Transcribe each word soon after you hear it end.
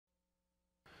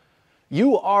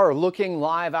You are looking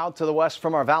live out to the west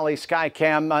from our Valley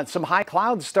Skycam. Some high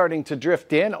clouds starting to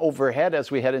drift in overhead as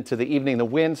we head into the evening. The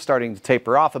wind starting to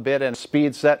taper off a bit and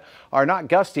speeds that are not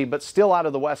gusty, but still out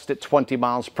of the west at 20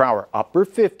 miles per hour. Upper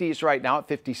 50s right now at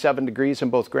 57 degrees in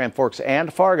both Grand Forks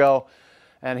and Fargo.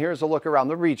 And here's a look around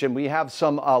the region. We have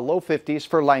some low 50s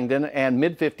for Langdon and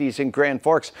mid 50s in Grand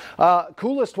Forks.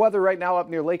 Coolest weather right now up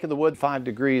near Lake of the Woods, 5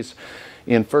 degrees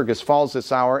in Fergus Falls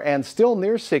this hour, and still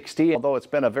near 60, although it's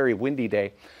been a very windy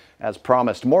day as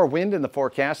promised. More wind in the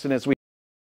forecast, and as we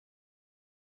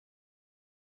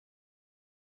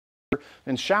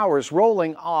and showers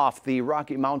rolling off the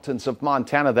Rocky Mountains of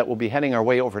Montana that will be heading our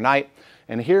way overnight.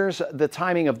 And here's the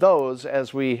timing of those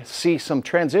as we see some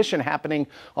transition happening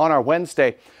on our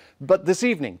Wednesday. But this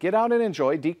evening, get out and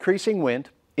enjoy decreasing wind,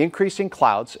 increasing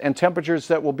clouds, and temperatures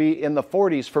that will be in the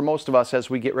 40s for most of us as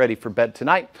we get ready for bed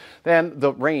tonight. Then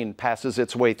the rain passes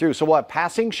its way through. So we'll have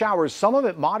passing showers, some of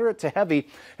it moderate to heavy,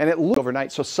 and it looks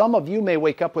overnight. So some of you may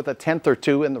wake up with a tenth or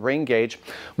two in the rain gauge.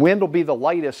 Wind will be the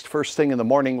lightest first thing in the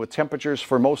morning with temperatures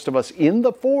for most of us in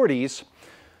the 40s.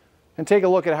 And take a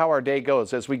look at how our day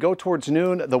goes. As we go towards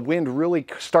noon, the wind really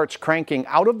starts cranking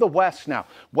out of the west now.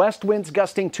 West winds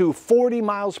gusting to 40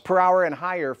 miles per hour and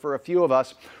higher for a few of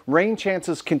us. Rain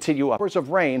chances continue. Hours of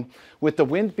rain with the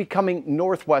wind becoming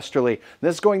northwesterly.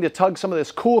 This is going to tug some of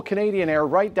this cool Canadian air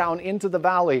right down into the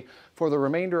valley for the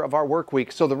remainder of our work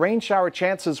week. So the rain shower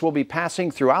chances will be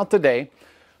passing throughout the day.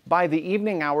 By the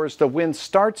evening hours, the wind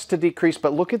starts to decrease,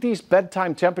 but look at these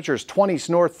bedtime temperatures, 20s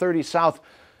north, 30s south.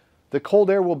 The cold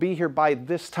air will be here by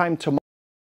this time tomorrow.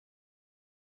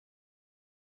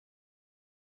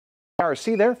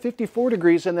 See there, 54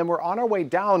 degrees, and then we're on our way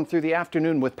down through the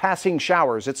afternoon with passing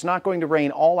showers. It's not going to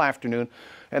rain all afternoon.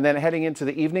 And then heading into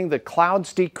the evening, the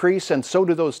clouds decrease, and so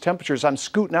do those temperatures. I'm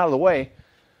scooting out of the way.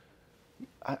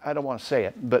 I don't want to say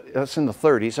it, but that's in the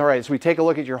 30s. All right, as we take a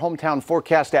look at your hometown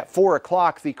forecast at 4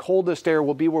 o'clock, the coldest air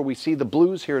will be where we see the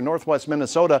blues here in northwest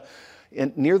Minnesota.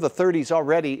 Near the 30s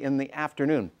already in the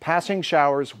afternoon. Passing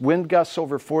showers, wind gusts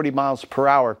over 40 miles per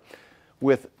hour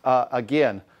with,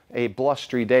 again, a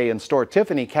blustery day in store.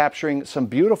 Tiffany capturing some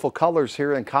beautiful colors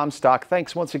here in Comstock.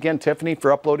 Thanks once again, Tiffany,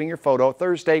 for uploading your photo.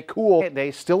 Thursday, cool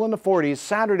day, still in the 40s.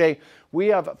 Saturday, we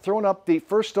have thrown up the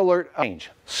first alert range.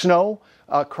 Snow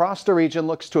across the region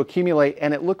looks to accumulate,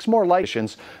 and it looks more light,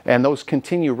 and those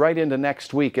continue right into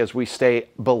next week as we stay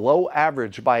below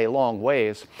average by a long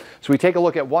ways. So we take a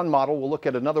look at one model. We'll look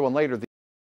at another one later.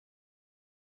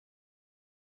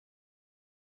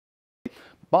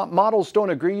 Models don't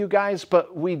agree, you guys,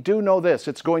 but we do know this.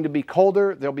 It's going to be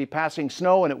colder. There'll be passing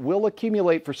snow, and it will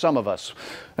accumulate for some of us.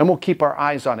 And we'll keep our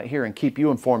eyes on it here and keep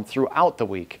you informed throughout the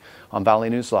week on Valley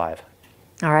News Live.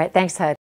 All right. Thanks, Hud.